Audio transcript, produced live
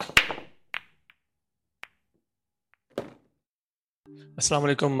السلام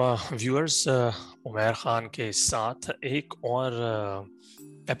علیکم ویورز، عمیر خان کے ساتھ ایک اور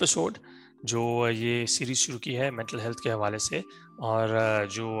ایپیسوڈ جو یہ سیریز شروع کی ہے مینٹل ہیلتھ کے حوالے سے، اور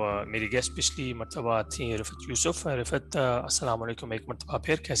جو میری گیسٹ پچھلی مرتبہ تھیں رفت یوسف. رفت، السلام علیکم ایک مرتبہ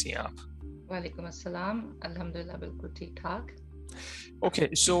پھر، کیسی ہیں آپ؟ وعلیکم السلام، الحمدللہ بالکل ٹھیک ٹھاک. اوکے،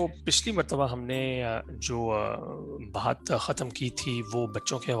 سو پچھلی مرتبہ ہم نے جو بات ختم کی تھی وہ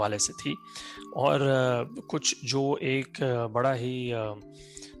بچوں کے حوالے سے تھی، اور کچھ جو ایک بڑا ہی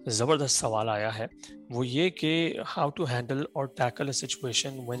زبردست سوال آیا ہے وہ یہ کہ ہاؤ ٹو ہینڈل اور tackle a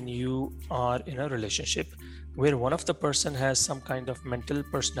situation when you are in a relation ship where one of the person has some kind of mental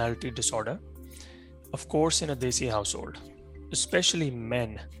personality dish order, of course ان اے دیسی house hold, especially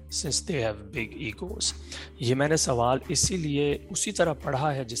main since they have big egos. یہ میں نے سوال اسی لیے اسی طرح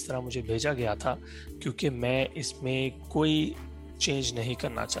پڑھا ہے جس طرح مجھے بھیجا گیا تھا، کیونکہ میں اس میں کوئی چینج نہیں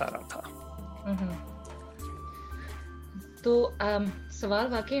کرنا چاہ رہا تھا. تو سوال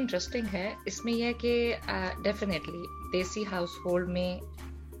واقعی انٹرسٹنگ ہے. اس میں یہ ہے کہ ڈیفینیٹلی دیسی ہاؤس ہولڈ میں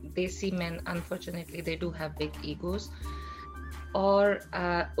دیسی mean unfortunately they do have big egos, اور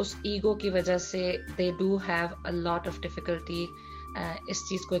اس ایگو کی وجہ سے they do have a lot of difficulty اس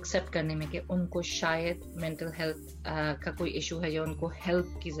چیز کو ایکسیپٹ کرنے میں کہ ان کو شاید مینٹل ہیلتھ کا کوئی ایشو ہے یا ان کو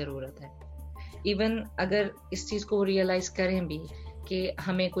ہیلپ کی ضرورت ہے. ایون اگر اس چیز کو ریئلائز کریں بھی کہ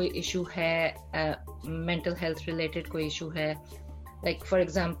ہمیں کوئی ایشو ہے، مینٹل ہیلتھ ریلیٹڈ کوئی ایشو ہے، لائک فار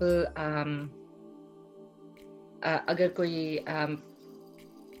ایگزامپل اگر کوئی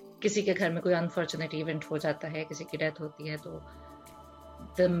کسی کے گھر میں کوئی انفارچونیٹ ایونٹ ہو جاتا ہے، کسی کی ڈیتھ ہوتی ہے، تو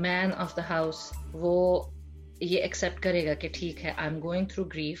دا مین آف دا ہاؤس وہ یہ ایکسیپٹ کرے گا کہ ٹھیک ہے، I am going through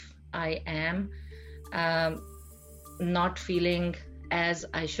grief, I am not feeling as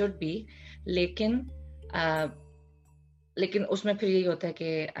I should be, لیکن اس میں پھر یہی ہوتا ہے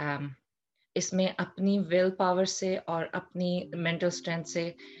کہ اس میں اپنی ول پاور سے اور اپنی مینٹل اسٹرینتھ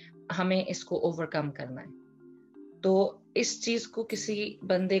سے ہمیں اس کو اوور کم کرنا ہے. تو اس چیز کو کسی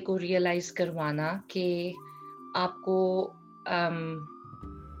بندے کو ریئلائز کروانا کہ آپ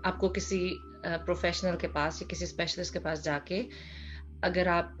کو کسی پروفیشنل کے پاس یا کسی اسپیشلسٹ کے پاس جا کے اگر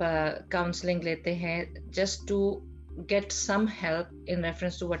آپ کاؤنسلنگ لیتے ہیں just to get some help in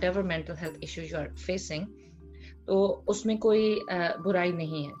reference to whatever mental health issues you are facing، تو اس میں کوئی برائی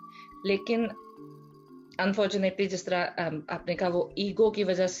نہیں ہے. لیکن انفارچونیٹلی جس طرح آپ نے کہا وہ ایگو کی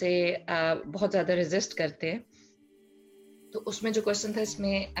وجہ سے بہت زیادہ ریزسٹ کرتے ہیں، تو اس میں جو کوشچن تھا اس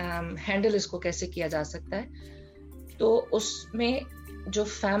میں ہینڈل اس کو کیسے کیا جا سکتا ہے، تو اس میں جو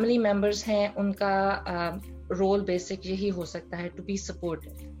فیملی ممبرز ہیں ان کا رول بیسک یہی ہو سکتا ہے ٹو بی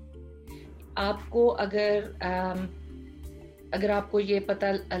سپورٹیو. آپ کو اگر آپ کو یہ پتہ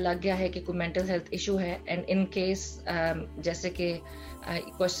لگ گیا ہے کہ کوئی مینٹل ہیلتھ ایشو ہے، اینڈ ان کیس جیسے کہ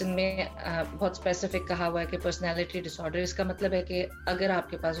کوشچن میں بہت اسپیسیفک کہا ہوا ہے کہ پرسنالٹی ڈس آرڈر، اس کا مطلب ہے کہ اگر آپ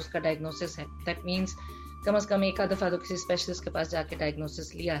کے پاس اس کا ڈائگنوسس ہے، دیٹ مینس کم از کم ایک آدھ دفعہ تو کسی اسپیشلسٹ کے پاس جا کے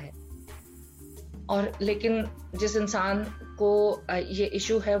ڈائگنوسس لیا ہے. اور لیکن جس انسان کو یہ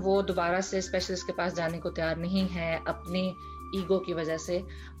ایشو ہے وہ دوبارہ سے اسپیشلسٹ کے پاس جانے کو تیار نہیں ہے اپنی ایگو کی وجہ سے،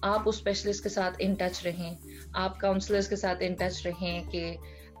 آپ اس اسپیشلسٹ کے ساتھ ان ٹچ رہیں، آپ کاؤنسلرز کے ساتھ ان ٹچ رہیں کہ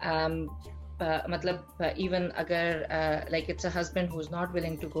مطلب ایون اگر like it's a husband who is not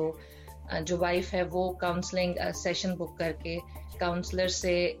willing to go, جو وائف ہے وہ کاؤنسلنگ سیشن بک کر کے کاؤنسلر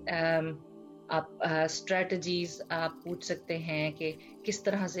سے آپ اسٹریٹجیز آپ پوچھ سکتے ہیں کہ کس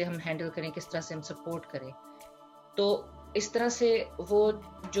طرح سے ہم ہینڈل کریں، کس طرح سے ہم سپورٹ کریں. تو اس طرح سے وہ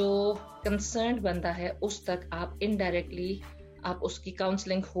جو کنسرنڈ بندہ ہے اس تک آپ انڈائریکٹلی آپ اس کی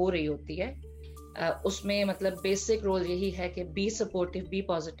کاؤنسلنگ ہو رہی ہوتی ہے. اس میں مطلب بیسک رول یہی ہے کہ be supportive, be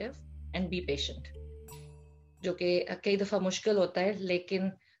positive and be patient, جو کہ کئی دفعہ مشکل ہوتا ہے، لیکن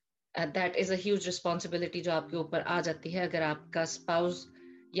that is a huge responsibility جو آپ کے اوپر آ جاتی ہے اگر آپ کا اسپاؤس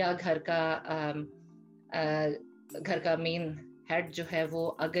یا گھر کا مین ہیڈ جو ہے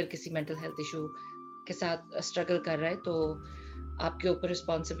وہ اگر کسی مینٹل ہیلتھ ایشو کے ساتھ اسٹرگل کر رہا ہے، تو آپ کے اوپر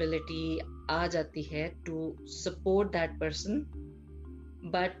رسپانسبلٹی آ جاتی ہے to support that person,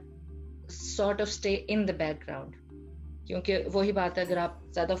 but sort of stay in the back ground. کیونکہ وہی بات ہے، اگر آپ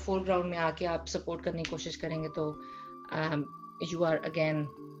زیادہ فور گراؤنڈ میں آ کے آپ سپورٹ کرنے کی کوشش کریں گے تو you are again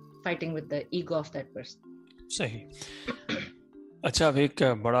fighting with the ego of that person. صحیح. اچھا، اب ایک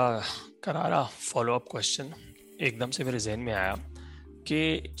بڑا کرارا فالو اپ کوشچن ایک دم سے میرے ذہن میں آیا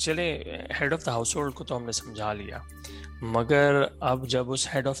کہ چلے head of the house hold کو تو ہم نے سمجھا لیا، مگر اب جب اس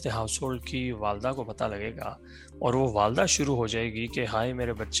head of the house hold کی والدہ کو پتہ لگے گا اور وہ والدہ شروع ہو جائے گی کہ ہائے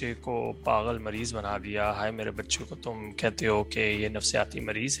میرے بچے کو پاگل مریض بنا دیا، ہائے میرے بچے کو تم کہتے ہو کہ یہ نفسیاتی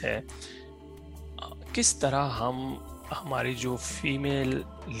مریض ہے، کس طرح ہم ہماری جو فیمیل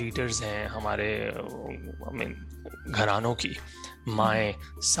لیڈرز ہیں ہمارے گھرانوں کی مائیں،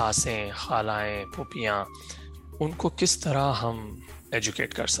 ساسیں، خالائیں، پھوپھیاں، ان کو کس طرح ہم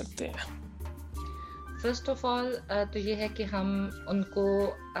ایجوکیٹ کر سکتے ہیں؟ فرسٹ آف آل تو یہ ہے کہ ہم ان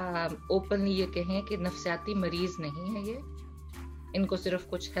کو اوپنلی یہ کہیں کہ نفسیاتی مریض نہیں ہے ان کو صرف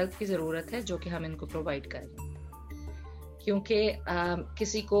کچھ ہیلپ کی ضرورت ہے جو کہ ہم ان کو پرووائڈ کر رہے ہیں. کیونکہ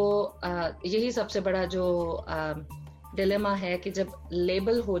کسی کو یہی سب سے بڑا جو ڈیلیما ہے کہ جب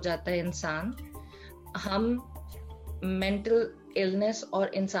لیبل ہو جاتا ہے انسان، ہم مینٹل ایلنس اور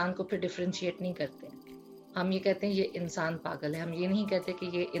انسان کو پھر ڈفرینشیٹ نہیں کرتے. ہم یہ کہتے ہیں یہ انسان پاگل ہے. ہم یہ نہیں کہتے کہ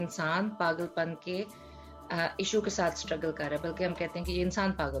یہ انسان پاگل پن کے ایشو کے ساتھ اسٹرگل کر رہا ہے، بلکہ ہم کہتے ہیں کہ یہ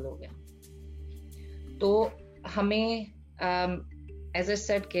انسان پاگل ہو گیا. تو ہمیں ایز اے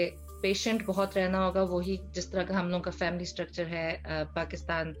سیڈ کہ پیشنٹ بہت رہنا ہوگا، وہی جس طرح کا ہم لوگوں کا فیملی اسٹرکچر ہے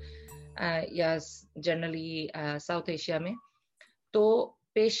پاکستان یا جنرلی ساؤتھ ایشیا میں. تو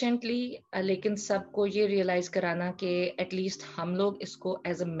پیشنٹلی لیکن سب کو یہ ریئلائز کرانا کہ ایٹ لیسٹ ہم لوگ اس کو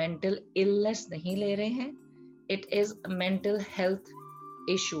ایز اے مینٹل النس نہیں لے رہے ہیں، it is mental health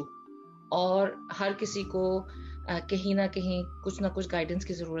issue. اور ہر کسی کو کہیں نہ کہیں کچھ نہ کچھ گائیڈنس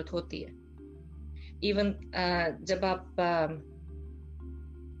کی ضرورت ہوتی ہے. ایون جب آپ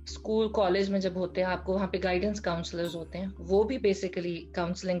اسکول کالج میں جب ہوتے ہیں، آپ کو وہاں پہ گائیڈنس کاؤنسلرز ہوتے ہیں، وہ بھی بیسیکلی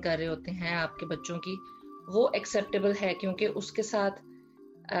کاؤنسلنگ کر رہے ہوتے ہیں آپ کے بچوں کی. وہ ایکسیپٹیبل ہے کیونکہ اس کے ساتھ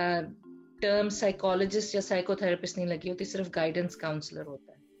ٹرم سائیکالوجسٹ یا سائیکو تھراپسٹ نہیں لگی ہوتی، صرف گائیڈنس کاؤنسلر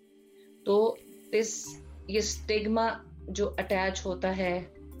ہوتا ہے. تو یہ اسٹگما جو اٹیچ ہوتا ہے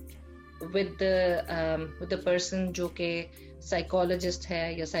ود دا پرسن جو کہ سائیکالوجسٹ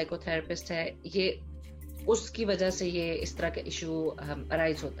ہے یا سائیکو تھراپسٹ ہے، یہ اس کی وجہ سے یہ اس طرح کا ایشو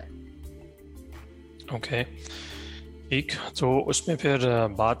ارائز ہوتا ہے. اوکے ٹھیک. تو اس میں پھر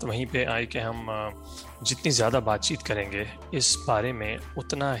بات وہیں پہ آئی کہ ہم جتنی زیادہ بات چیت کریں گے اس بارے میں،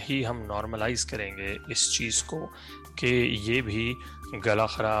 اتنا ہی ہم نارملائز کریں گے اس چیز کو کہ یہ بھی گلا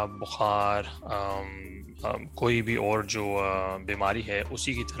خراب، بخار، کوئی بھی اور جو بیماری ہے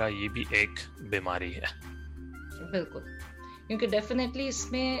اسی کی طرح یہ بھی ایک بیماری ہے. بالکل، کیونکہ ڈیفینیٹلی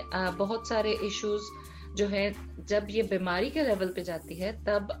اس میں بہت سارے ایشوز جو ہے جب یہ بیماری کے لیول پہ جاتی ہے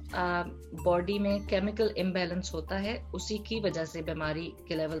تب باڈی میں کیمیکل امبیلنس ہوتا ہے، اسی کی وجہ سے بیماری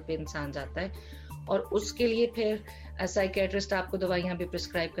کے لیول پہ انسان جاتا ہے. اور اس کے لیے پھر سائیکیٹرسٹ آپ کو دوائیاں بھی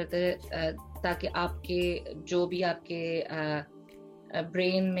پرسکرائب کرتے ہیں تاکہ آپ کے جو بھی آپ کے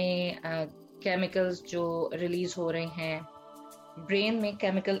برین میں کیمیکلز جو ریلیز ہو رہے ہیں، برین میں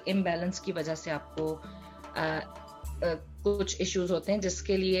کیمیکل امبیلنس کی وجہ سے آپ کو کچھ ایشوز ہوتے ہیں، جس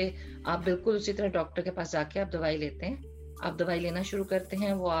کے لیے آپ بالکل اسی طرح ڈاکٹر کے پاس جا کے آپ دوائی لیتے ہیں. آپ دوائی لینا شروع کرتے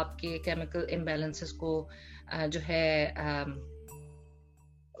ہیں، وہ آپ کے کیمیکل امبیلنسز کو جو ہے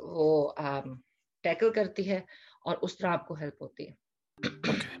وہ ٹیکل کرتی ہے اور اس طرح آپ کو ہیلپ ہوتی ہے.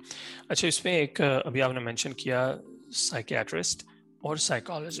 اچھا، اس میں ایک ابھی آپ نے مینشن کیا سائیکیٹرسٹ اور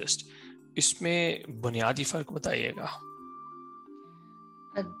سائیکالوجسٹ، اس میں بنیادی فرق بتائیے گا.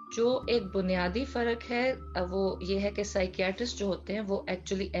 جو ایک بنیادی فرق ہے وہ یہ ہے کہ سائیکیٹرسٹ جو ہوتے ہیں وہ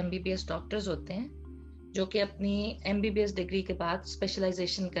ایکچولی MBBS ڈاکٹرز ہوتے ہیں جو کہ اپنی MBBS ڈگری کے بعد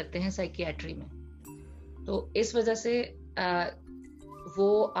اسپیشلائزیشن کرتے ہیں سائیکیٹری میں. تو اس وجہ سے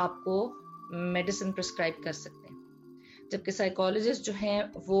وہ آپ کو میڈیسن پرسکرائب کر سکتے ہیں، جبکہ سائیکالوجسٹ جو ہیں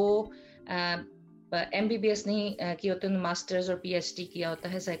وہ MBBS نہیں کیا ہوتے، ماسٹرز اور PhD کیا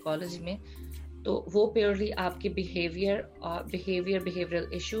ہوتا ہے سائیکالوجی میں. تو وہ پیورلی آپ کے بیہیویئرل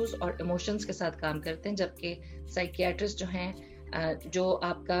ایشوز اور ایموشنز کے ساتھ کام کرتے ہیں، جبکہ سائیکیٹرسٹ جو ہیں جو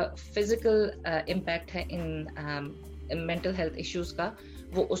آپ کا فزیکل امپیکٹ ہے ان مینٹل ہیلتھ ایشوز کا،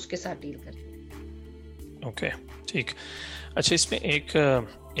 وہ اس کے ساتھ ڈیل کرتے ہیں. اوکے ٹھیک. اچھا، اس میں ایک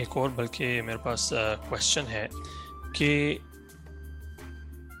اور بلکہ میرے پاس کوشچن ہے کہ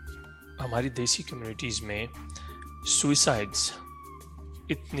ہماری دیسی کمیونٹیز میں سوئسائڈز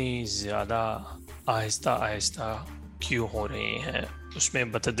اتنی زیادہ آہستہ آہستہ کیوں ہو رہی ہیں؟ اس میں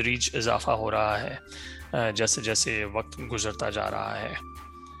بتدریج اضافہ ہو رہا ہے جیسے جیسے وقت گزرتا جا رہا ہے.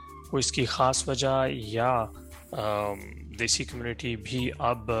 کوئی اس کی خاص وجہ یا دیسی کمیونٹی بھی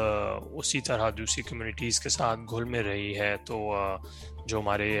اب اسی طرح دوسری کمیونٹیز کے ساتھ گھل مل رہی ہے، تو جو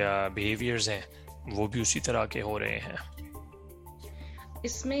ہمارے بیہیویئرز ہیں وہ بھی اسی طرح کے ہو رہے ہیں؟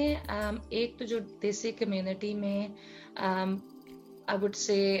 اس میں ایک تو جو دیسی کمیونٹی میں I would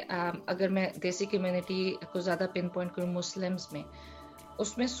say اگر میں دیسی کمیونٹی کو زیادہ پن پوائنٹ کروں، مسلمز میں،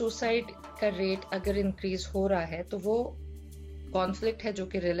 اس میں سوسائڈ کا ریٹ اگر انکریز ہو رہا ہے تو وہ کانفلکٹ ہے جو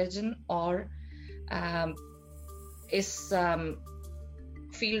کہ ریلیجن اور اس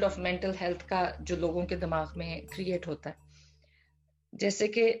فیلڈ آف مینٹل ہیلتھ کا جو لوگوں کے دماغ میں کریٹ ہوتا ہے. جیسے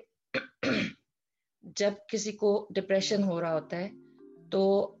کہ जब किसी को डिप्रेशन हो रहा होता है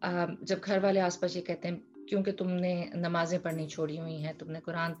तो जब घर वाले आसपास ये कहते हैं क्योंकि तुमने नमाजें पढ़नी छोड़ी हुई हैं, तुमने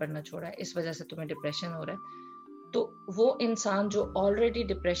कुरान पढ़ना छोड़ा है, इस वजह से तुम्हें डिप्रेशन हो रहा है, तो वो इंसान जो ऑलरेडी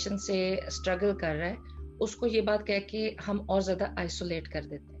डिप्रेशन से स्ट्रगल कर रहा है उसको ये बात कह के हम और ज़्यादा आइसोलेट कर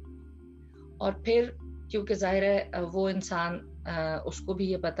देते हैं। और फिर क्योंकि ज़ाहिर है वो इंसान उसको भी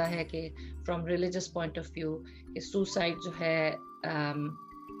ये पता है कि from religious point of view कि सुसाइड जो है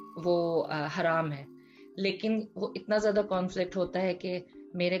वो हराम है, लेकिन वो इतना ज़्यादा कॉन्फ्लिक्ट होता है कि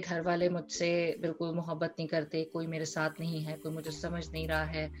मेरे घर वाले मुझसे बिल्कुल मोहब्बत नहीं करते, कोई मेरे साथ नहीं है, कोई मुझे समझ नहीं रहा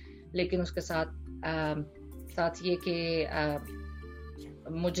है, लेकिन उसके साथ ये कि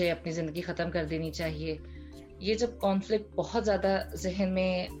मुझे अपनी ज़िंदगी ख़त्म कर देनी चाहिए। ये जब कॉन्फ्लिक्ट बहुत ज़्यादा जहन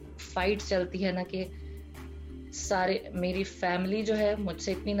में फाइट चलती है ना कि मेरी फैमिली जो है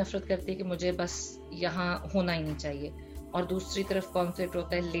मुझसे इतनी नफरत करती है कि मुझे बस यहाँ होना ही नहीं चाहिए, और दूसरी तरफ कॉन्फ्लिक्ट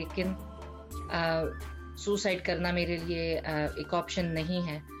होता है लेकिन सुसाइड करना मेरे लिए एक ऑप्शन नहीं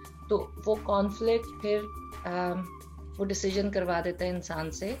है, तो वो कॉन्फ्लिक्ट फिर वो डिसीजन करवा देता है इंसान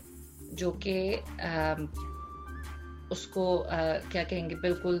से जो कि उसको क्या कहेंगे,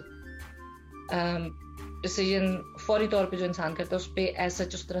 बिल्कुल डिसीजन फौरी तौर पे जो इंसान करता है उस पे ऐसा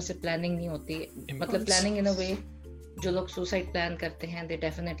उस तरह से प्लानिंग नहीं होती, मतलब प्लानिंग इन अ वे जो लोग सुसाइड प्लान करते हैं they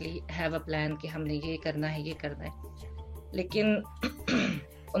definitely have a plan कि हमने ये करना है, लेकिन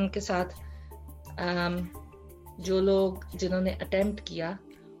उनके साथ जो लोग जिन्होंने अटेम्प्ट किया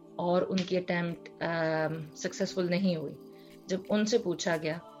और उनकी अटेम्प्ट सक्सेसफुल नहीं हुई, जब उनसे पूछा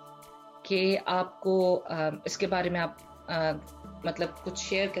गया कि आपको इसके बारे में आप मतलब कुछ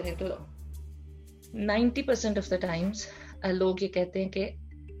शेयर करें, तो 90% ऑफ द टाइम्स लोग ये कहते हैं कि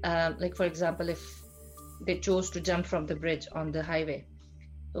like for example if they chose to jump from the bridge on the highway,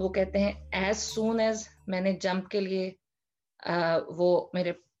 तो वो कहते हैं एज सून एज मैंने जंप के लिए वो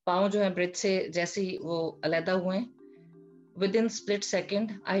मेरे पाँव जो है ब्रिज से जैसे ही वो अलहदा हुए, within split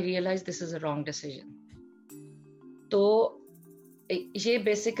second I realise this is a wrong decision. तो ये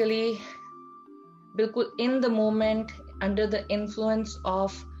बेसिकली बिल्कुल in the moment under the influence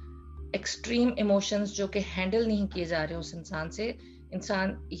of extreme emotions जो कि हैंडल नहीं किए जा रहे उस इंसान से,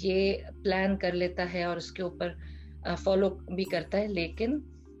 इंसान ये प्लान कर लेता है और उसके ऊपर फॉलो भी करता है, लेकिन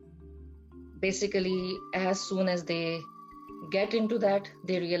basically as soon as they get into that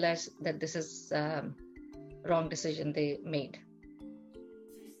they realize that this is wrong decision they made.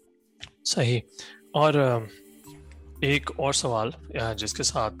 सही। और एक और सवाल जिसके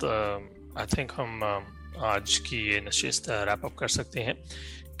साथ आई थिंक हम आज की ये नशिस्त रैप अप कर सकते हैं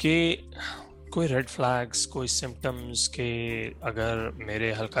कि कोई रेड फ्लैग्स, कोई सिम्टम्स के अगर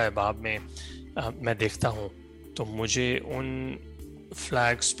मेरे हल्का अहबाब में मैं देखता हूँ तो मुझे उन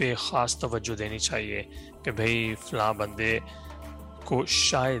फ्लैग्स पे ख़ास तवज्जो देनी चाहिए कि भाई फ़लाँ बंदे को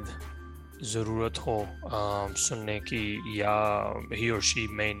शायद ज़रूरत हो सुनने की, या he or she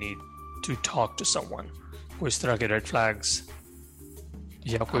may need to talk to someone. कोई इस तरह के रेड फ्लैग्स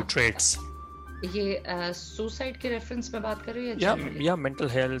या कोई ट्रेट्स? ये सुसाइड के रेफरेंस में बात कर रही है या मेंटल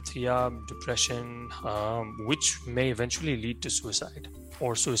हेल्थ या depression which may eventually lead to suicide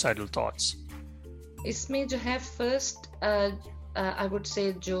or suicidal thoughts. इसमें जो है फर्स्ट आई वुड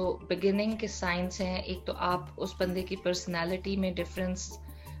से जो बिगिनिंग के साइंस हैं, एक तो आप उस बंदे की पर्सनालिटी में डिफरेंस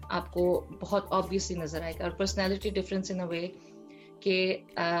आपको बहुत ऑब्वियसली नजर आएगा, और पर्सनालिटी डिफरेंस इन अ वे कि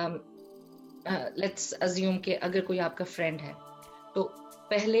लेट्स अज्यूम कि अगर कोई आपका फ्रेंड है तो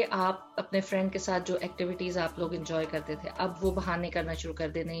पहले आप अपने फ्रेंड के साथ जो एक्टिविटीज आप लोग एंजॉय करते थे, अब वो बहाने करना शुरू कर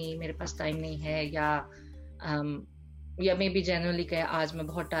दे, नहीं मेरे पास टाइम नहीं है, या मे बी जनरली कहे आज मैं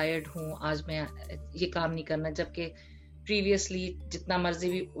बहुत टायर्ड हूँ, आज मैं ये काम नहीं करना, जबकि प्रीवियसली जितना मर्जी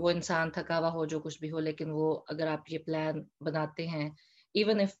भी वो इंसान थका हुआ हो, जो कुछ भी हो, लेकिन वो अगर आप ये प्लान बनाते हैं,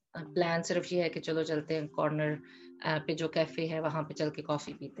 इवन इफ प्लान सिर्फ ये है कि चलो चलते हैं कॉर्नर पे जो कैफे है वहां पे चल के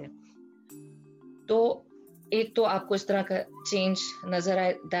कॉफी पीते हैं, तो एक तो आपको इस तरह का चेंज नजर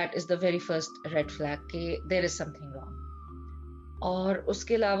आए, that is the very first red flag कि देयर इज समथिंग रॉन्ग। और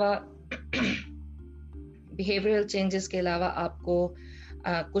उसके अलावा बिहेवियरल चेंजेस के अलावा आपको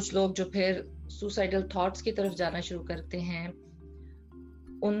कुछ लोग जो फिर सुसाइडल थॉट्स की तरफ जाना शुरू करते हैं,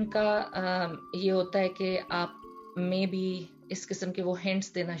 उनका ये होता है कि आप में भी इस किस्म के वो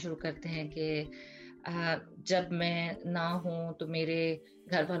हिंट्स देना शुरू करते हैं कि जब मैं ना हूँ तो मेरे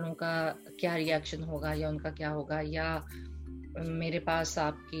घर वालों का क्या रिएक्शन होगा, या उनका क्या होगा, या मेरे पास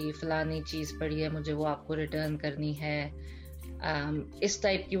आपकी फलानी चीज़ पड़ी है, मुझे वो आपको रिटर्न करनी है। इस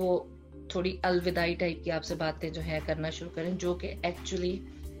टाइप की वो थोड़ी अलविदाई टाइप की आपसे बातें जो है करना शुरू करें, जो कि एक्चुअली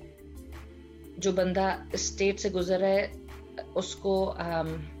जो बंदा स्टेट से गुजर रहा है उसको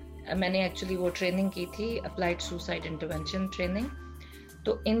मैंने एक्चुअली वो ट्रेनिंग की थी, अप्लाइड सुसाइड इंटरवेंशन ट्रेनिंग,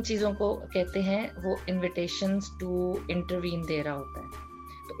 تو ان چیزوں کو کہتے ہیں وہ انویٹیشنز ٹو انٹروین دے رہا ہوتا ہے.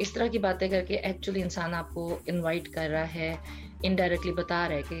 تو اس طرح کی باتیں کر کے ایکچولی انسان آپ کو انوائٹ کر رہا ہے, انڈائریکٹلی بتا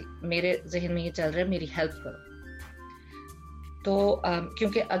رہا ہے کہ میرے ذہن میں یہ چل رہا ہے, میری ہیلپ کرو. تو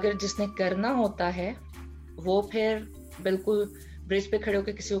کیونکہ اگر جس نے کرنا ہوتا ہے وہ پھر بالکل برج پہ کھڑے ہو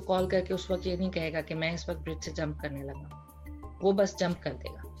کے کسی کو کال کر کے اس وقت یہ نہیں کہے گا کہ میں اس وقت برج سے جمپ کرنے لگا, وہ بس جمپ کر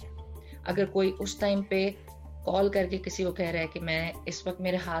دے گا. اگر کوئی اس ٹائم پہ کال کر کے کسی کو کہہ رہا ہے کہ میں اس وقت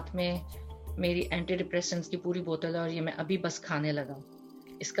میرے ہاتھ میں میری اینٹی ڈپریسنٹس کی پوری بوتل ہے اور یہ میں ابھی بس کھانے لگا ہوں,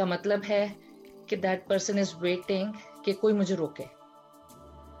 اس کا مطلب ہے کہ دیٹ پرسن از ویٹنگ کہ کوئی مجھے روکے.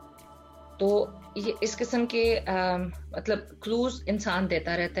 تو یہ اس قسم کے مطلب کلوز انسان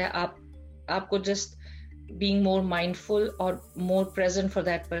دیتا رہتا ہے. آپ کو جسٹ بینگ مور مائنڈفل اور more present for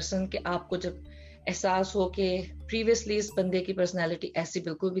that person, کہ آپ کو جب احساس ہو کہ پریویسلی اس بندے کی پرسنالٹی ایسی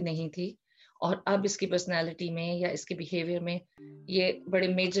بالکل بھی نہیں تھی اور اب اس کی پرسنالٹی میں یا اس کے بیہیویئر میں یہ بڑے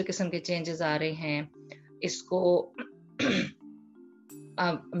میجر قسم کے چینجز آ رہے ہیں, اس کو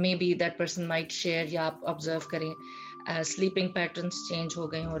maybe that person might share, یا آپ آبزرو کریں سلیپنگ پیٹرنس چینج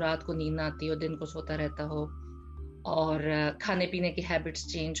ہو گئے ہوں, رات کو نیند نہ آتی ہو, دن کو سوتا رہتا ہو, اور کھانے پینے کی ہیبٹس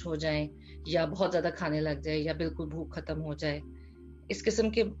چینج ہو جائیں, یا بہت زیادہ کھانے لگ جائے, یا بالکل بھوک ختم ہو جائے. اس قسم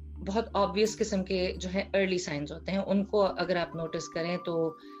کے بہت آبویس قسم کے جو ہیں ارلی سائنز ہوتے ہیں, ان کو اگر آپ نوٹس کریں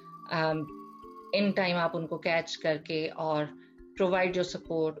تو ان ٹائم آپ ان کو کیچ کر کے اور پرووائڈ یور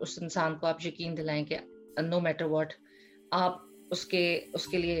سپورٹ, اس انسان کو آپ یقین دلائیں کہ نو میٹر واٹ آپ اس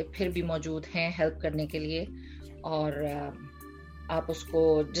کے لیے پھر بھی موجود ہیں ہیلپ کرنے کے لیے, اور آپ اس کو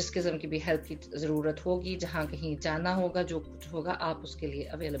جس قسم کی بھی ہیلپ کی ضرورت ہوگی, جہاں کہیں جانا ہوگا, جو کچھ ہوگا, آپ اس کے لیے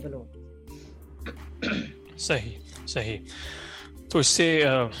اویلیبل ہوں. صحیح. تو اس سے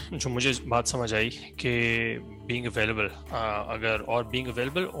جو مجھے بات سمجھ آئی کہ بینگ اویلیبل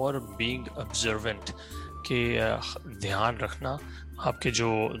اور بینگ آبزروینٹ کہ دھیان رکھنا آپ کے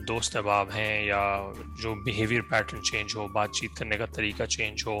جو دوست احباب ہیں یا جو بیہیویئر پیٹرن چینج ہو, بات چیت کرنے کا طریقہ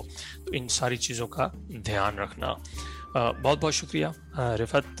چینج ہو, تو ان ساری چیزوں کا دھیان رکھنا. بہت بہت شکریہ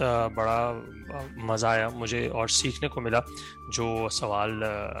رفعت, بڑا مزہ آیا مجھے اور سیکھنے کو ملا. جو سوال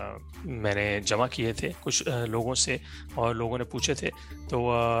میں نے جمع کیے تھے کچھ لوگوں سے اور لوگوں نے پوچھے تھے, تو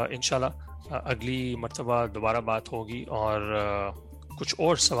انشاءاللہ اگلی مرتبہ دوبارہ بات ہوگی اور کچھ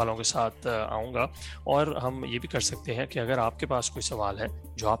اور سوالوں کے ساتھ آؤں گا. اور ہم یہ بھی کر سکتے ہیں کہ اگر آپ کے پاس کوئی سوال ہے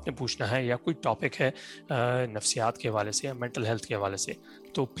جو آپ نے پوچھنا ہے, یا کوئی ٹاپک ہے نفسیات کے حوالے سے یا مینٹل ہیلتھ کے حوالے سے,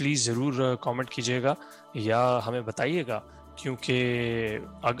 تو پلیز ضرور کامنٹ کیجیے گا یا ہمیں بتائیے گا, کیونکہ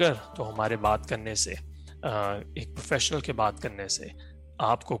اگر تو ہمارے بات کرنے سے, ایک پروفیشنل کے بات کرنے سے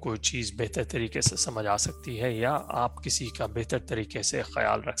آپ کو کوئی چیز بہتر طریقے سے سمجھ آ سکتی ہے یا آپ کسی کا بہتر طریقے سے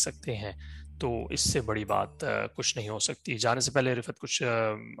خیال رکھ سکتے ہیں, تو اس سے بڑی بات کچھ نہیں ہو سکتی. جانے سے پہلے رفعت کچھ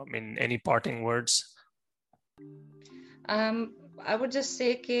any parting words? I would just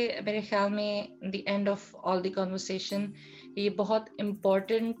say کہ میرے خیال میں the end of all the conversation یہ بہت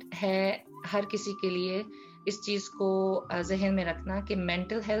امپورٹنٹ ہے ہر کسی کے لیے اس چیز کو ذہن میں رکھنا کہ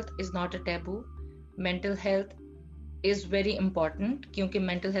mental health is not a taboo. Mental health is very important, کیونکہ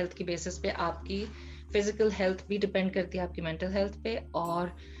مینٹل ہیلتھ کی بیسس پہ آپ کی فزیکل ہیلتھ بھی ڈپینڈ کرتی ہے آپ کی مینٹل ہیلتھ پہ, اور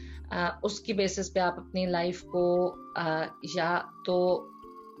اس کی بیسس پہ آپ اپنی لائف کو یا تو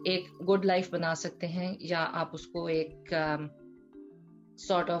ایک گڈ لائف بنا سکتے ہیں, یا آپ اس کو ایک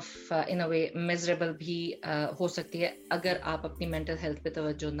sort of in a way miserable بھی ہو سکتی ہے اگر آپ اپنی مینٹل ہیلتھ پہ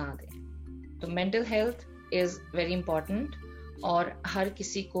توجہ نہ دیں. تو mental health is very important, اور ہر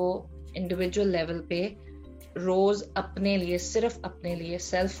کسی کو انڈیویجول لیول پہ روز اپنے لیے, صرف اپنے لیے,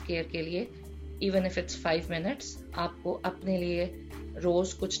 سیلف کیئر کے لیے, ایون اف اٹس 5 منٹس, آپ کو اپنے لیے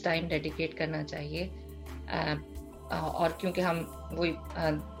روز کچھ ٹائم ڈیڈیکیٹ کرنا چاہیے. اور کیونکہ ہم وہی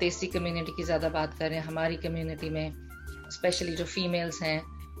دیسی کمیونٹی کی زیادہ بات کر رہے ہیں, ہماری کمیونٹی میں اسپیشلی جو فیمیلز ہیں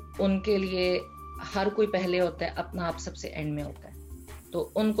ان کے لیے ہر کوئی پہلے ہوتا ہے, اپنا آپ سب سے اینڈ میں ہوتا ہے. تو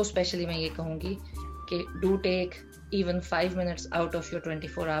ان کو اسپیشلی میں یہ کہوں گی کہ do take even 5 minutes out of your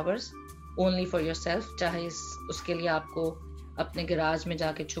 24 hours only for your self. چاہے اس کے لیے آپ کو اپنے گراج میں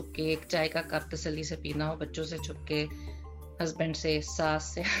جا کے چھپ کے ایک چائے کا کپ تسلی سے پینا ہو, بچوں سے چھپ کے, ہسبینڈ سے, ساس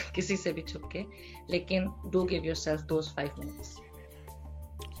سے, کسی سے بھی چھپ کے, لیکن do give yourself those 5 minutes.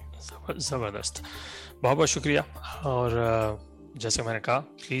 زبردست, بہت بہت شکریہ. اور جیسے میں نے کہا,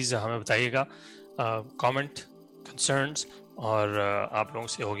 پلیز ہمیں بتائیے گا کامنٹ, کنسرنز, اور آپ لوگوں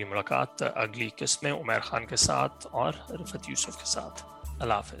سے ہوگی ملاقات اگلی قسط میں عمیر خان کے ساتھ اور رفعت یوسف کے ساتھ.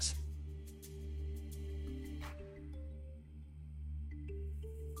 اللہ حافظ.